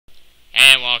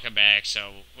welcome back.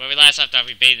 So, when we last left off,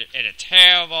 we made a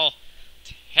terrible,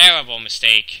 terrible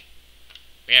mistake.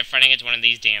 We have fighting against one of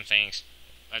these damn things.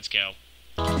 Let's go.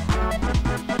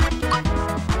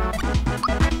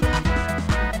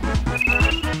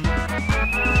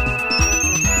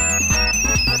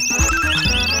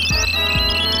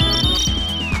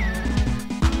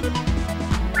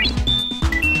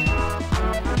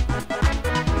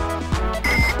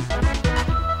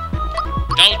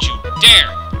 Don't you dare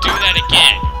do that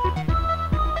again!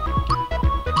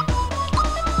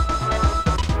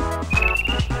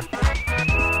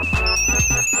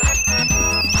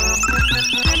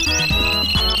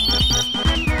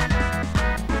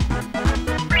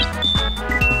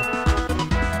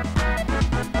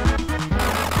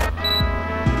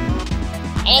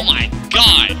 Oh my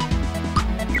god!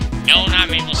 No, not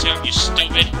maple syrup, you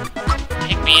stupid.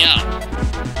 Pick me up.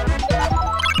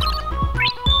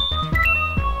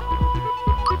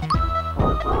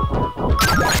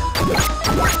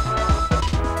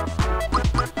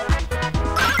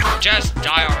 Just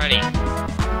die already.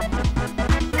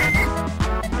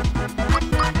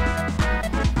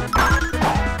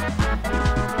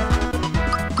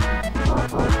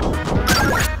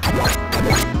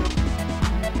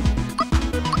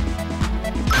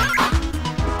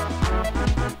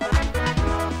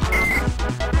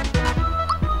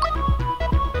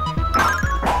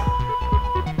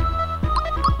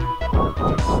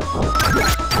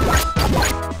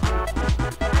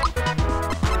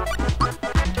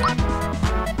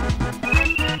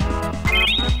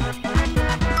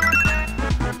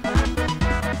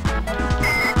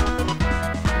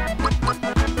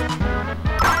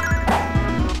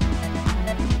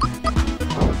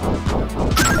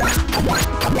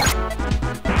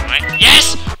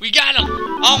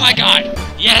 Oh my god!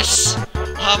 Yes!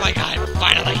 Oh my god,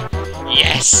 finally!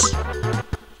 Yes!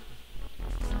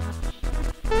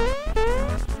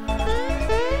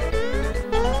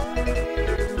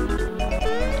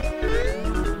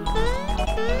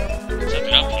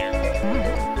 Something up here.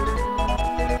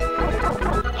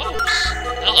 Oh,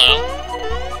 hello.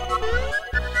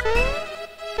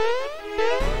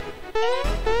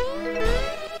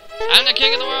 I'm the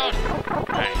king of the world!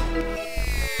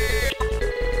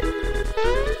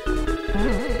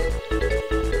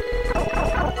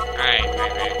 Alright.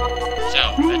 So,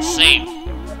 let's save.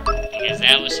 Because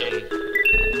that was some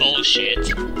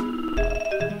bullshit.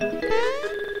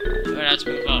 Alright, let's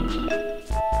move up.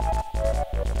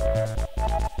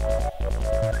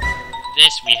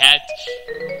 This we had to...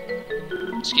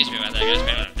 Excuse me about that, guys.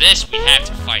 This we had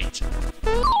to fight.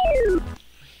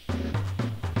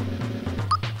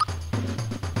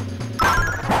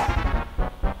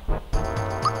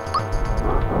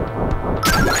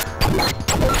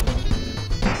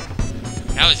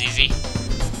 That was easy.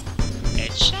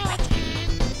 Headshot.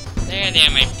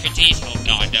 There, my pretties. Oh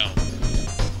god, no.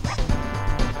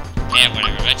 Yeah,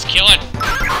 whatever. Let's kill it.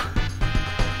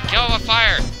 Kill it with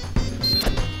fire.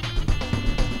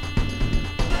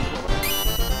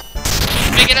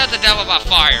 Figure out the devil by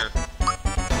fire.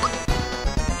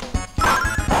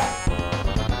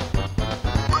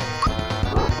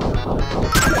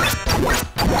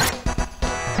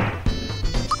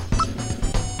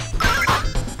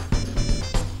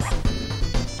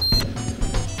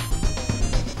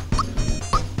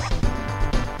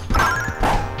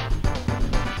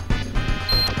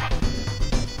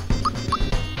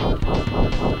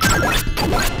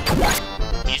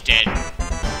 He's dead.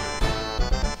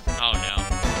 Oh no.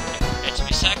 It's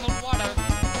recycled water.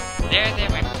 There,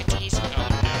 my pretties. Oh no.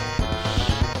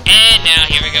 And now,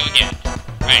 here we go again.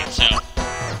 Right, so.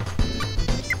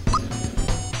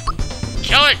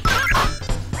 Kill it!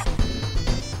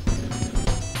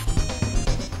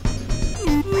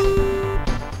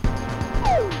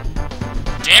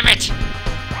 Damn it!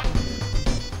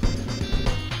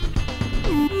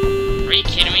 Are you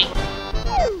kidding me?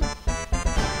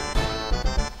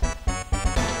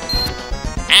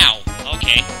 Ow!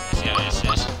 Okay, I see how this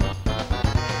is.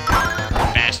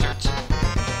 Bastards.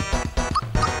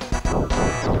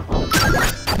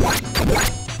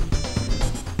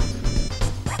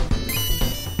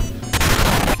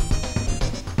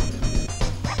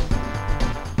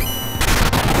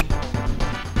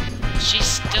 She's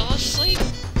still asleep?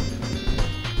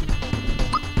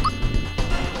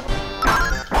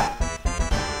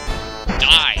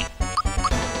 Die!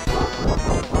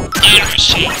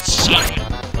 Machine, son!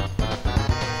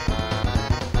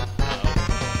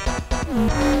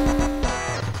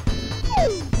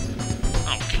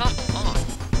 Oh, come on.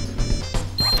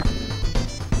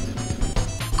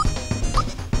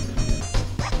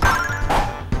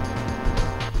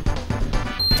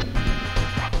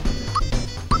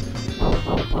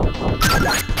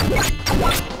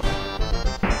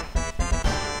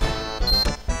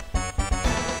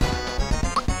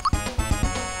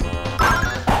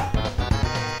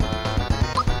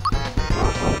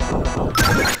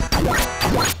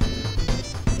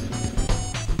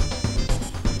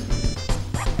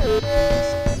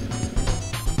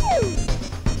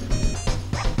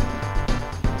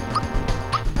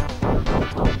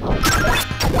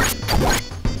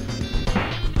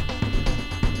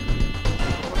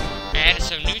 Added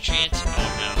some nutrients. Oh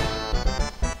no.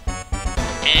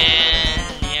 And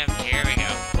yep, here we go.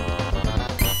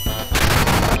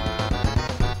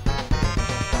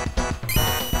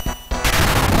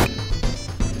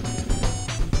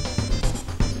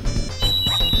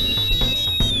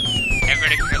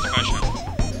 Everybody becomes a mushroom.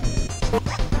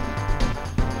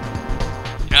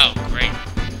 Oh, great.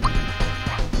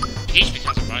 Peach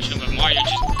becomes a mushroom, but Mario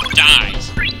just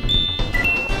dies.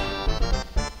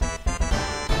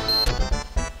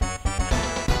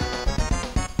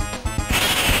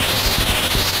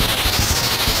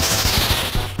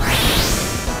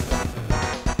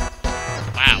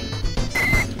 Wow.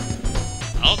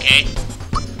 Okay.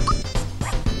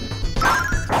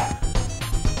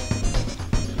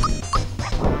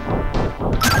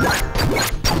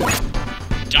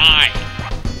 Die.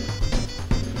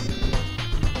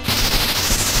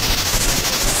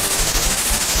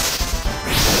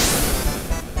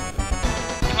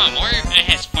 Come on, Mario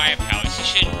has fire powers. He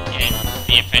shouldn't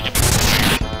be affected by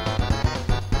fire.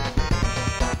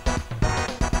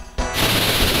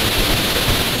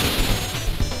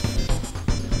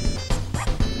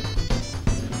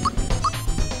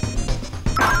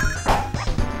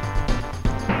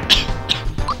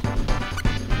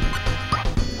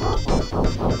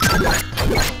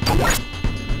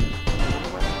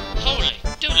 Holy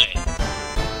doodly.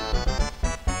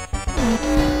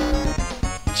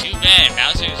 Too bad,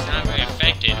 Bowser is not very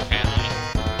affected, apparently.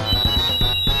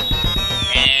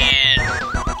 And...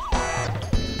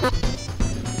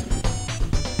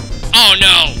 oh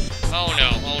no! Oh no,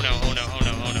 oh no, oh no, oh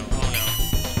no, oh no, oh no.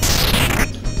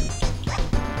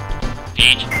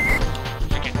 Peach.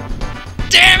 Freaking...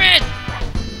 damn it!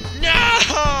 No!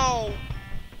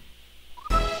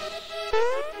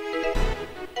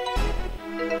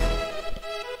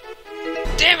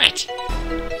 Damn it!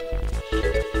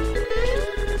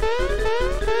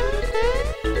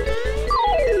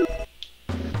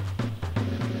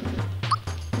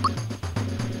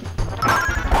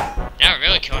 Now it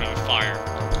really killed it with fire.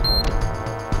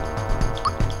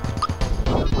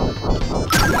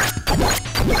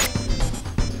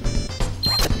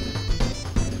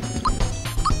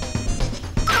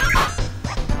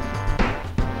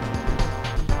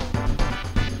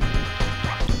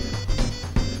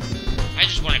 I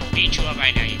just want to beat you up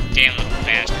right now, you damn little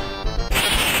bastard.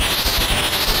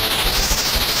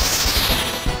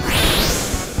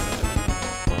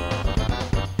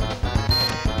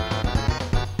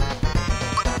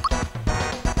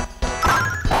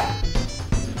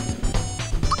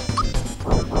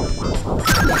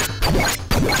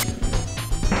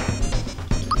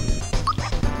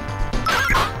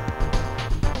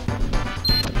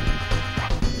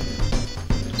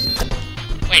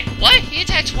 Wait, what? He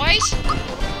attacked twice?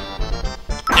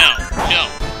 No, no.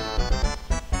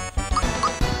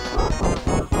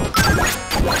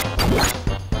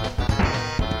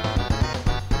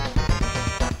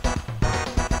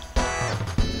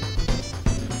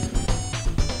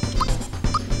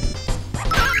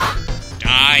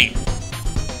 Die.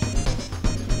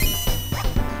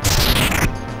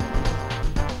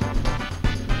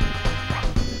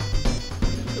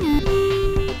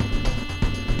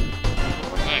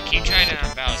 Keep trying it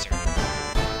on Bowser.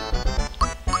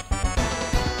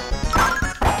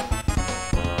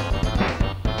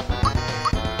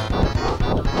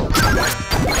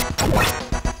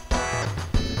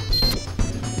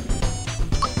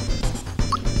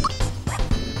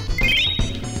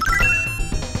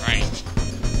 Right.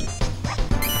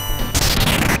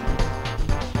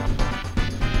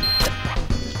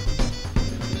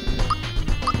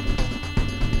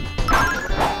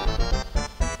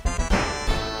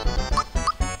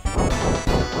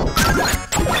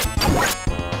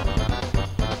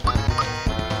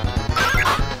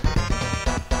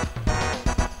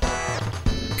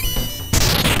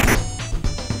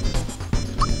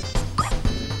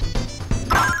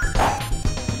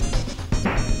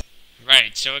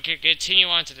 Right, so we can continue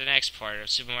on to the next part of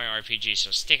Super Mario RPG,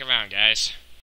 so stick around, guys.